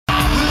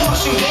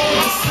pushing gold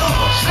and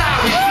silver.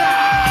 Slide, we fly.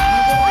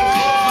 We walking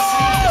gold with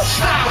sneakers.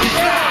 Slide, we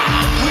fly.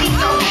 We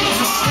eat our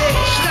wings instead.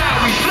 Slide,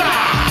 we fly.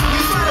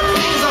 We fly the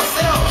planes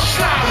ourselves.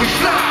 Slide, we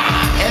fly.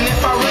 And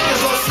if our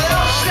records don't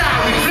sell, slide,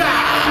 we fly.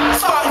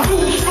 Spotting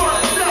fools front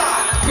fly.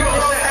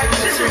 Girls act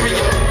material.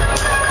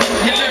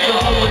 You live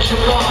at home with your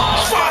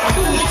mom. Spotting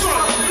fools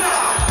front fly.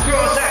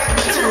 Girls act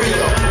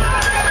material.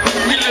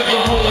 You live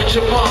at home with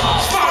your mom.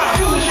 Spotting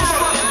fools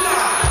front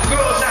fly.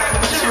 Girls act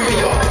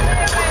material.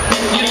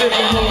 You live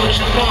at home with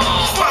your mom.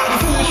 Spotting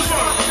fools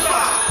front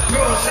fly.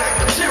 Girls act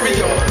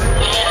material.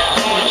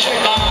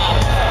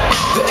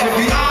 The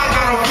FBI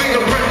got our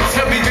fingerprints.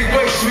 Heavy big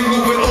weights, we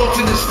moving on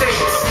to the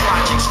States.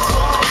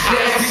 The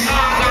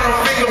FBI got our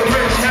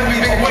fingerprints. Heavy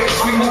big weights,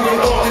 we moving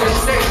on to the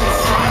States.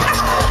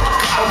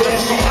 The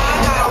FBI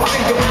got our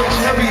fingerprints.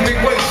 Heavy big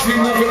weights, we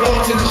moving on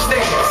to the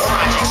States.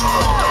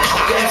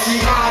 The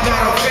FBI got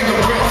our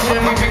fingerprints.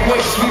 Heavy big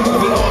weights, we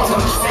moving on to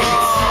the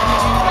States.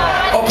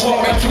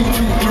 Apartment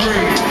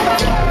 223.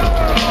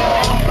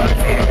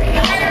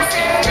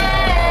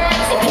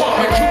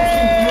 Apartment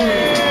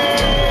 223.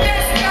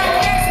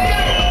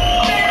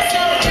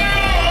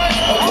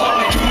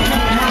 Apartment 223.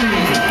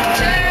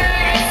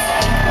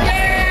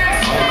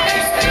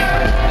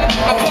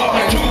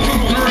 Apartment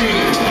 223.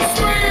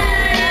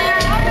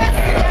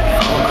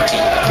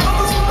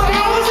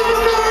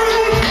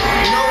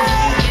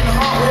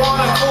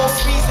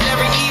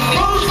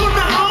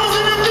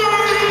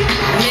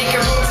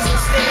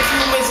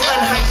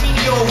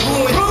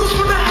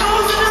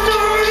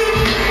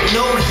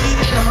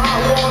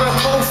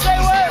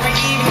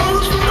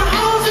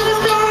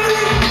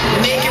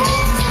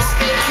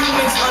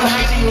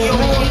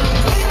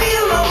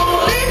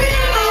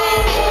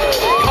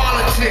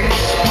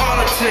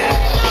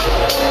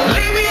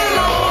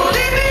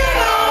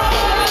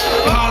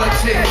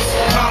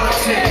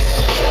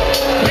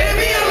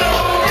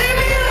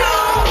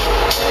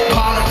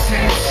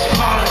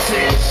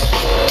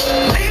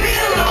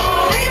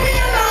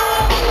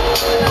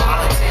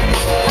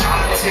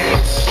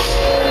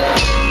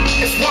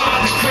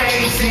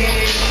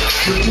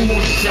 The moon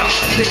is out,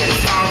 niggas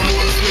time for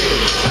a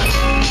spirit.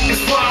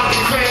 It's wild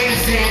and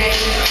crazy,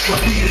 but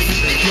beaters in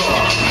the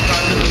yard, I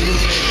got no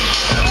music.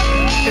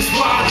 It's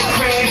wild and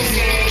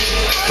crazy,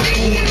 the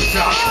moon is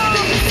out,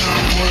 niggas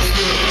time for a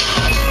spirit.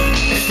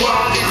 It's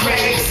wild and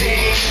crazy,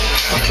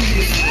 but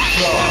beaters in the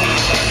yard,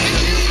 I got no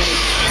music.